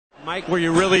Mike, were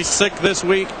you really sick this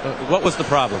week? What was the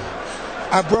problem?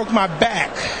 I broke my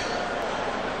back.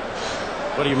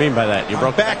 What do you mean by that? You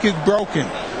broke my back is broken.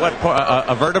 What,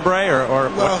 a vertebrae or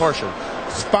Well, what portion?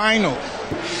 Spinal.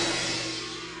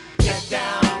 Get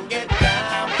down, get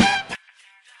down.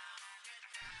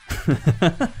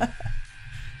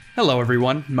 Hello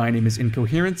everyone, my name is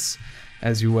Incoherence.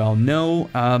 As you well know,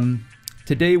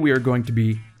 today we are going to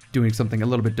be doing something a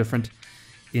little bit different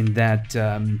in that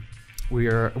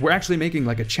we're actually making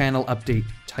like a channel update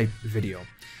type video.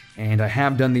 And I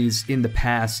have done these in the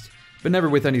past, but never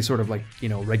with any sort of like, you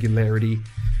know, regularity.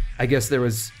 I guess there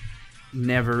was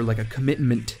never like a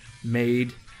commitment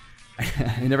made.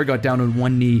 I never got down on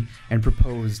one knee and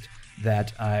proposed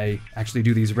that I actually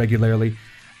do these regularly.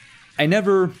 I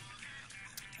never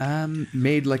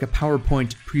made like a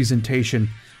PowerPoint presentation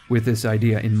with this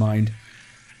idea in mind,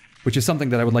 which is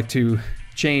something that I would like to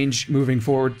change moving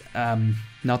forward.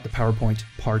 Not the PowerPoint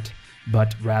part,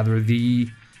 but rather the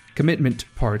commitment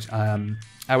part.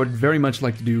 I would very much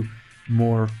like to do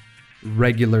more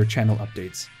regular channel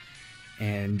updates.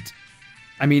 And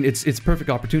I mean, it's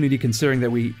perfect opportunity considering that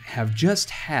we have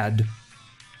just had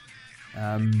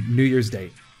New Year's Day.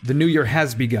 The new year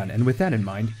has begun, and with that in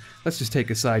mind, let's just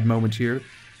take a side moment here.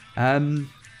 I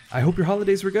hope your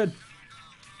holidays were good.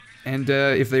 And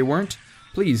if they weren't,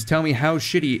 please tell me how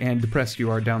shitty and depressed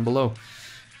you are down below.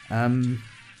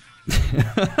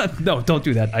 No, don't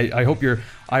do that.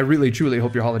 I really truly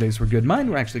hope your holidays were good. Mine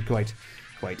were actually quite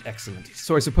excellent.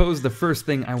 So I suppose the first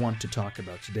thing I want to talk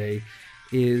about today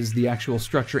is the actual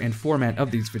structure and format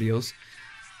of these videos.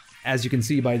 As you can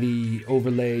see by the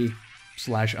overlay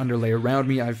 / underlay around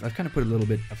me, I've kind of put a little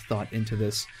bit of thought into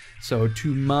this. So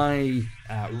to my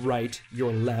right,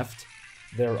 your left,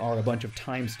 there are a bunch of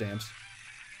timestamps.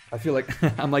 I feel like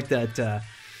I'm like that,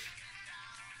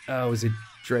 oh, is it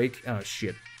Drake? Oh,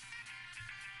 shit.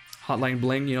 Hotline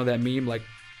Bling, you know that meme? Like,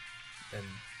 and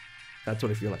that's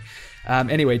what I feel like.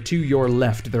 Anyway, to your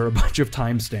left, there are a bunch of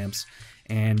timestamps.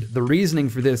 And the reasoning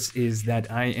for this is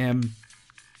that I am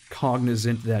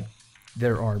cognizant that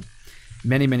there are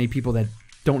many people that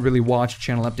don't really watch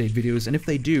channel update videos. And if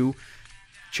they do,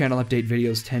 channel update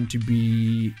videos tend to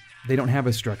be, they don't have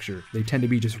a structure. They tend to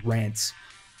be just rants.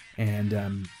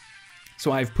 And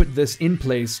so I've put this in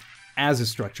place as a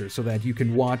structure so that you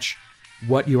can watch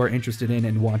what you are interested in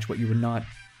and watch what you are not,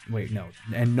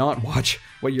 and not watch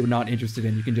what you're not interested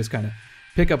in. You can just kind of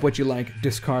pick up what you like,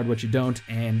 discard what you don't,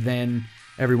 and then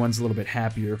everyone's a little bit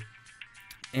happier.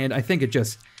 And I think it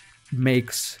just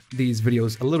makes these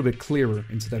videos a little bit clearer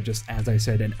instead of just, as I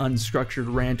said, an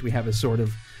unstructured rant. We have a sort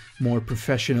of more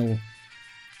professional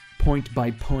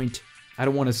point-by-point, I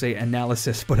don't want to say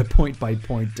analysis, but a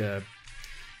point-by-point,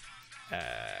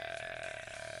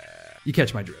 you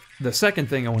catch my drift. The second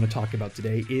thing I want to talk about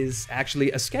today is actually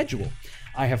a schedule.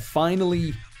 I have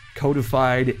finally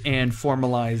codified and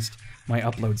formalized my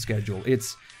upload schedule.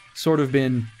 It's sort of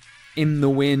been in the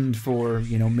wind for,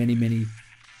 you know, many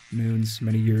moons,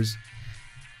 many years.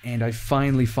 And I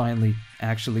finally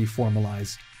actually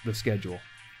formalized the schedule.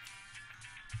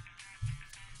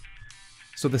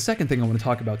 So the second thing I want to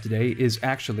talk about today is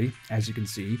actually, as you can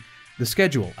see, the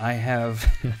schedule. I have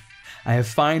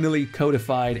finally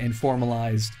codified and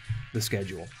formalized the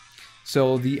schedule.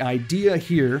 So the idea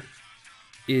here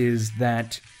is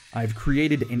that I've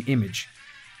created an image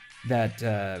that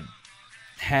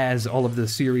has all of the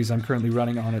series I'm currently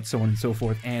running on it, so on and so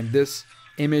forth, and this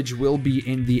image will be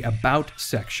in the About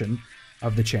section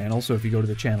of the channel. So if you go to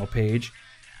the channel page,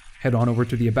 head on over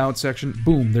to the About section,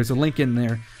 boom, there's a link in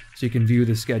there so you can view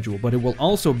the schedule, but it will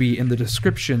also be in the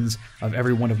descriptions of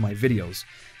every one of my videos.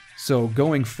 So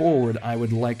going forward, I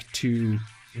would like to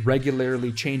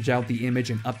regularly change out the image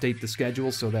and update the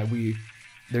schedule so that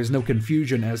there's no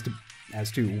confusion as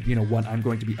to you know what I'm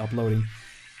going to be uploading.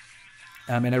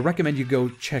 And I recommend you go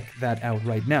check that out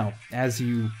right now. As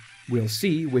you will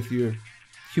see with your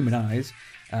human eyes,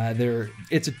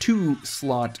 it's a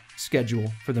 2-slot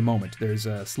schedule for the moment. There's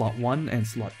slot 1 and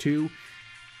slot 2.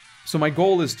 So my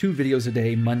goal is 2 videos a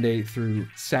day, Monday through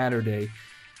Saturday.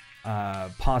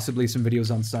 Possibly some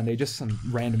videos on Sunday, just some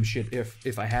random shit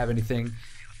if I have anything.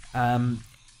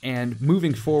 And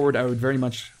moving forward, I would very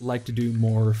much like to do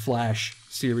more Flash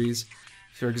series.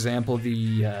 For example,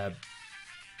 the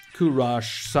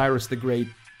Kurash, Cyrus the Great,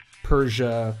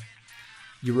 Persia,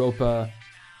 Europa,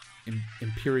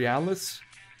 Imperialis.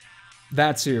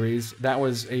 That series, that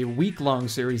was a week-long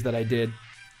series that I did,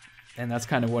 and that's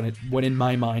kind of what in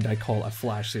my mind I call a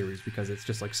Flash series, because it's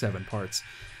just like 7 parts.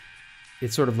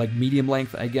 It's sort of like medium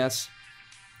length, I guess.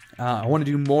 I want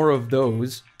to do more of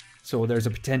those, so there's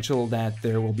a potential that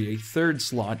there will be a 3rd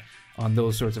slot on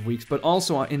those sorts of weeks. But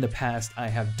also in the past, I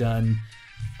have done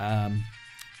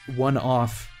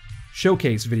one-off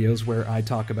showcase videos where I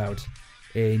talk about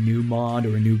a new mod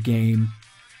or a new game,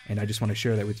 and I just want to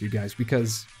share that with you guys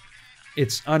because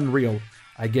it's unreal.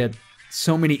 I get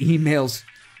so many emails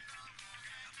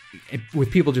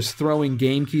with people just throwing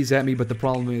game keys at me, but the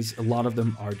problem is a lot of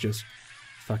them are just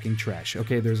fucking trash.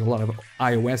 Okay, there's a lot of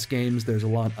iOS games, there's a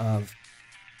lot of,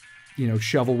 you know,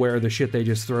 shovelware, the shit they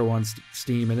just throw on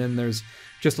Steam, and then there's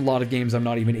just a lot of games I'm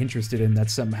not even interested in that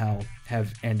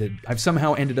I've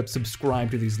somehow ended up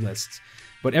subscribed to these lists.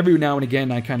 But every now and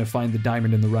again, I kind of find the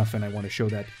diamond in the rough, and I want to show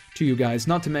that to you guys.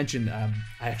 Not to mention, I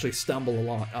actually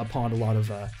stumble upon a lot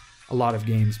of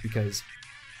games because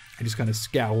I just kind of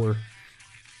scour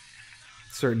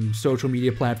certain social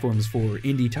media platforms for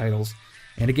indie titles.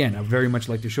 And again, I very much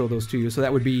like to show those to you. So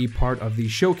that would be part of the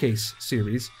Showcase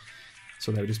series.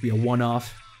 So that would just be a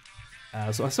one-off.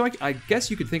 So I guess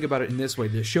you could think about it in this way.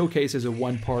 The Showcase is a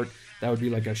one-part. That would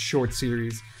be like a short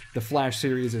series. The Flash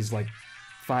series is like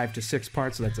 5 to 6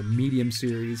 parts, so that's a medium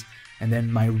series. And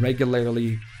then my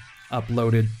regularly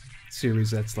uploaded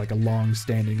series, that's like a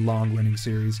long-standing, long-running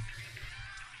series.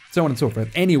 So on and so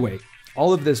forth. Anyway,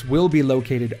 all of this will be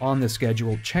located on the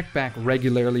schedule. Check back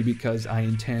regularly because I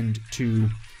intend to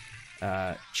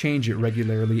change it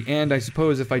regularly. And I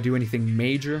suppose if I do anything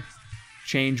major,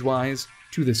 change-wise,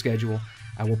 to the schedule,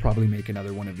 I will probably make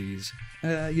another one of these,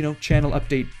 channel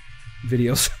update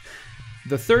videos.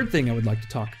 The third thing I would like to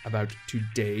talk about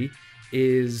today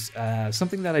is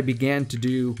something that I began to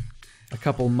do a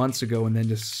couple months ago and then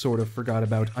just sort of forgot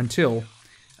about until,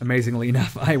 amazingly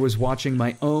enough, I was watching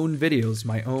my own videos,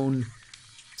 my own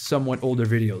somewhat older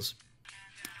videos.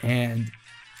 And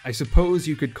I suppose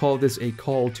you could call this a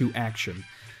call to action.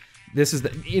 This is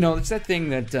it's that thing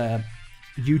that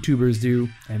YouTubers do,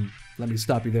 and let me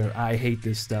stop you there, I hate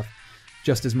this stuff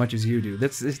just as much as you do.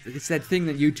 It's that thing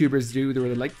that YouTubers do where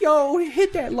they're like, yo,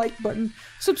 hit that like button,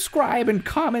 subscribe and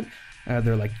comment.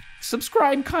 They're like,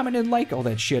 subscribe, comment, and like, all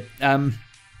that shit.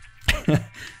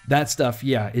 That stuff,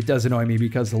 yeah, it does annoy me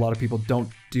because a lot of people don't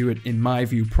do it, in my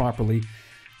view, properly.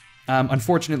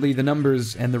 Unfortunately, the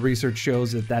numbers and the research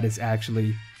shows that that is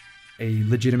actually a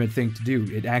legitimate thing to do.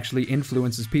 It actually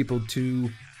influences people to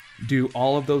do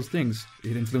all of those things.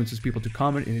 It influences people to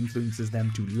comment, it influences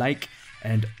them to like,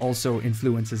 and also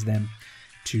influences them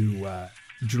to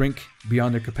drink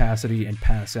beyond their capacity and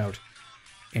pass out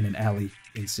in an alley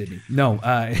in Sydney. No,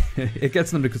 it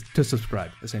gets them to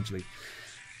subscribe, essentially.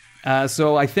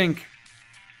 So I think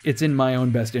it's in my own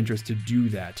best interest to do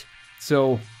that.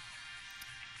 So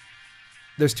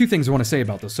there's two things I want to say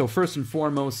about this. So first and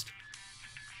foremost,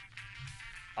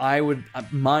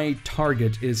 my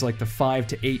target is like the 5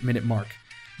 to 8 minute mark,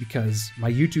 because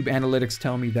my YouTube analytics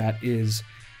tell me that is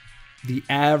the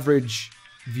average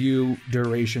view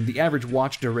duration, the average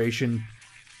watch duration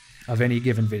of any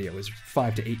given video is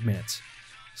 5 to 8 minutes.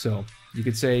 So you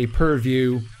could say per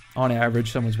view, on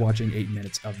average, someone's watching 8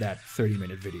 minutes of that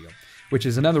 30-minute video, which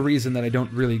is another reason that I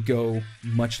don't really go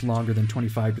much longer than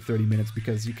 25 to 30 minutes,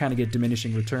 because you kind of get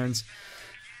diminishing returns.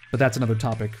 But that's another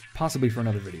topic, possibly for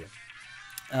another video.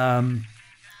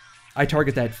 I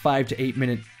target that 5 to 8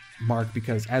 minute mark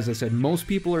because, as I said, most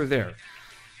people are there.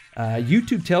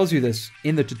 YouTube tells you this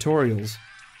in the tutorials.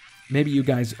 Maybe you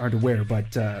guys aren't aware,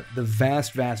 but the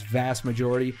vast, vast, vast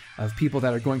majority of people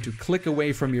that are going to click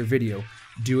away from your video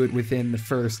do it within the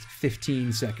first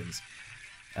 15 seconds.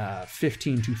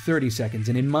 15 to 30 seconds.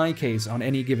 And in my case, on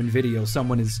any given video,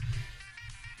 someone is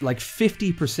like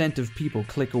 50% of people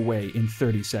click away in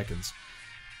 30 seconds.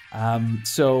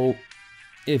 So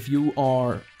if you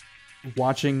are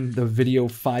watching the video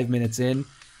 5 minutes in,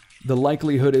 the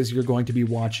likelihood is you're going to be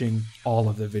watching all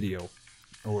of the video,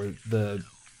 or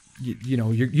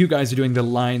you guys are doing the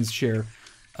lion's share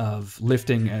of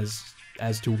lifting as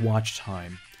to watch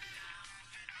time.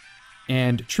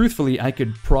 And truthfully, I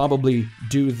could probably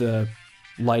do the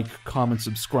like, comment,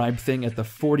 subscribe thing at the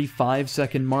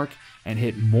 45-second mark and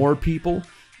hit more people.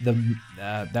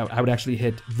 That I would actually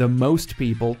hit the most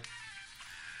people.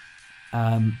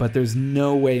 But there's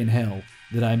no way in hell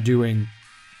that I'm doing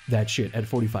that shit at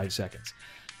 45 seconds.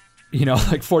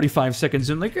 Like 45 seconds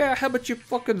and like, how about you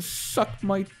fucking suck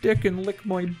my dick and lick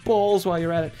my balls while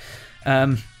you're at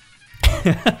it?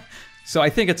 So I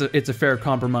think it's a fair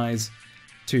compromise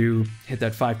to hit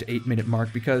that 5 to 8 minute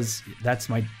mark, because that's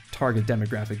my target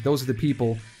demographic. Those are the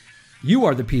people, you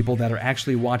are the people that are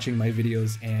actually watching my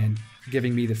videos and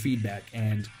giving me the feedback.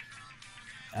 And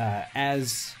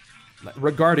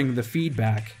regarding the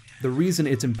feedback, the reason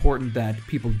it's important that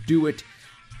people do it,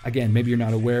 again, maybe you're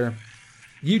not aware,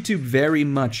 YouTube very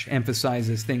much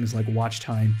emphasizes things like watch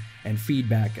time and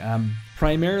feedback,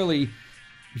 primarily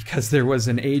because there was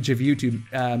an age of YouTube,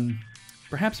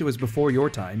 perhaps it was before your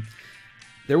time,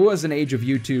 there was an age of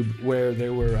YouTube where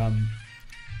there were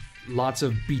lots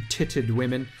of betitted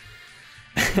women.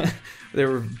 There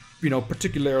were,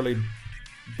 particularly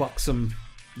buxom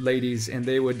ladies, and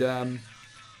they would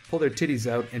pull their titties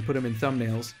out and put them in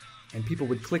thumbnails, and people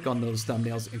would click on those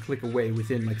thumbnails and click away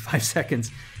within like 5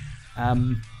 seconds,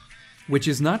 which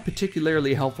is not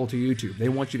particularly helpful to YouTube. They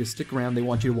want you to stick around, they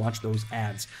want you to watch those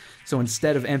ads. So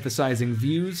instead of emphasizing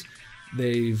views,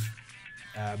 they've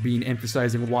been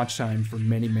emphasizing watch time for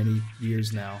many, many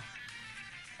years now.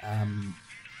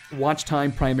 Watch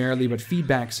time primarily, but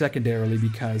feedback secondarily,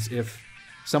 because if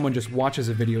someone just watches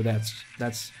a video,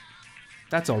 that's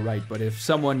all right. But if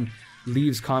someone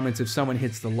leaves comments, if someone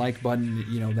hits the like button,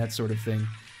 that sort of thing,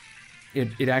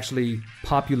 it actually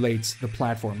populates the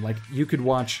platform. Like, you could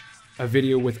watch a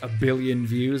video with 1 billion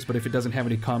views, but if it doesn't have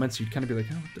any comments, you'd kind of be like,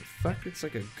 oh, what the fuck? It's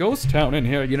like a ghost town in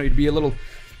here. You'd be a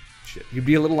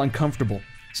little uncomfortable.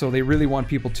 So they really want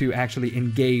people to actually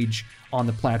engage on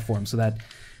the platform, so that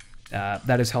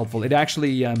that is helpful. It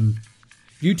actually,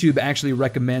 YouTube actually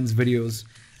recommends videos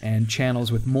and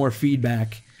channels with more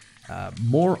feedback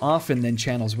more often than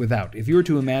channels without. If you were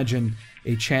to imagine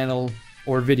a channel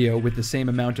or video with the same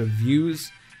amount of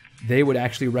views, they would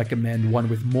actually recommend one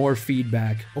with more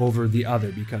feedback over the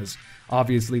other, because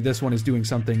obviously this one is doing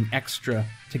something extra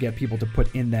to get people to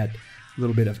put in that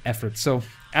little bit of effort. So,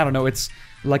 I don't know, it's,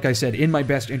 like I said, in my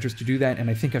best interest to do that, and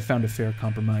I think I've found a fair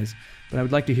compromise, but I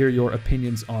would like to hear your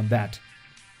opinions on that.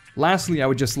 Lastly, I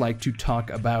would just like to talk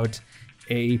about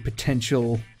a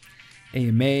potential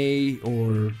AMA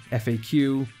or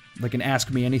FAQ, like an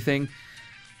Ask Me Anything.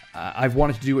 I've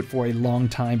wanted to do it for a long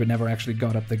time, but never actually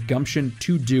got up the gumption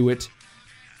to do it.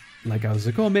 Like, I was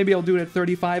like, oh, maybe I'll do it at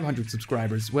 3,500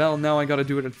 subscribers. Well, now I gotta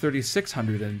do it at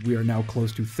 3,600, and we are now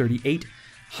close to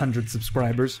 3,800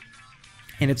 subscribers.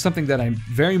 And it's something that I'm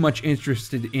very much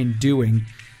interested in doing,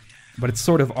 but it's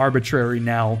sort of arbitrary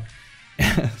now.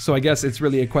 So I guess it's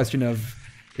really a question of,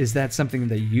 is that something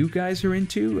that you guys are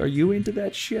into? Are you into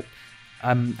that shit?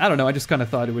 I don't know, I just kind of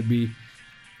thought it would be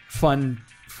fun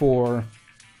for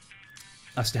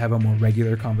us to have a more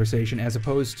regular conversation, as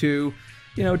opposed to,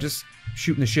 just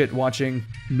shooting the shit, watching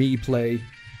me play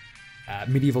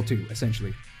Medieval 2,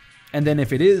 essentially. And then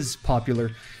if it is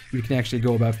popular, we can actually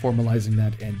go about formalizing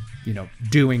that and,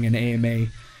 doing an AMA,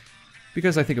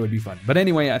 because I think it would be fun. But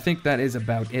anyway, I think that is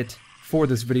about it for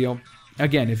this video.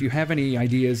 Again, if you have any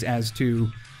ideas as to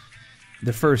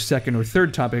the first, second, or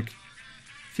third topic,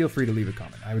 feel free to leave a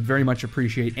comment. I would very much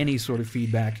appreciate any sort of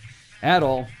feedback at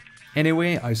all.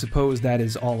 Anyway, I suppose that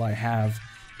is all I have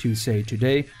to say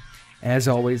today. As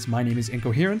always, my name is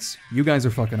Incoherence. You guys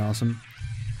are fucking awesome.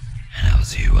 And I'll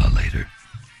see you all later.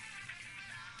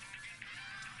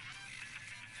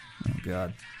 Oh,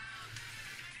 God.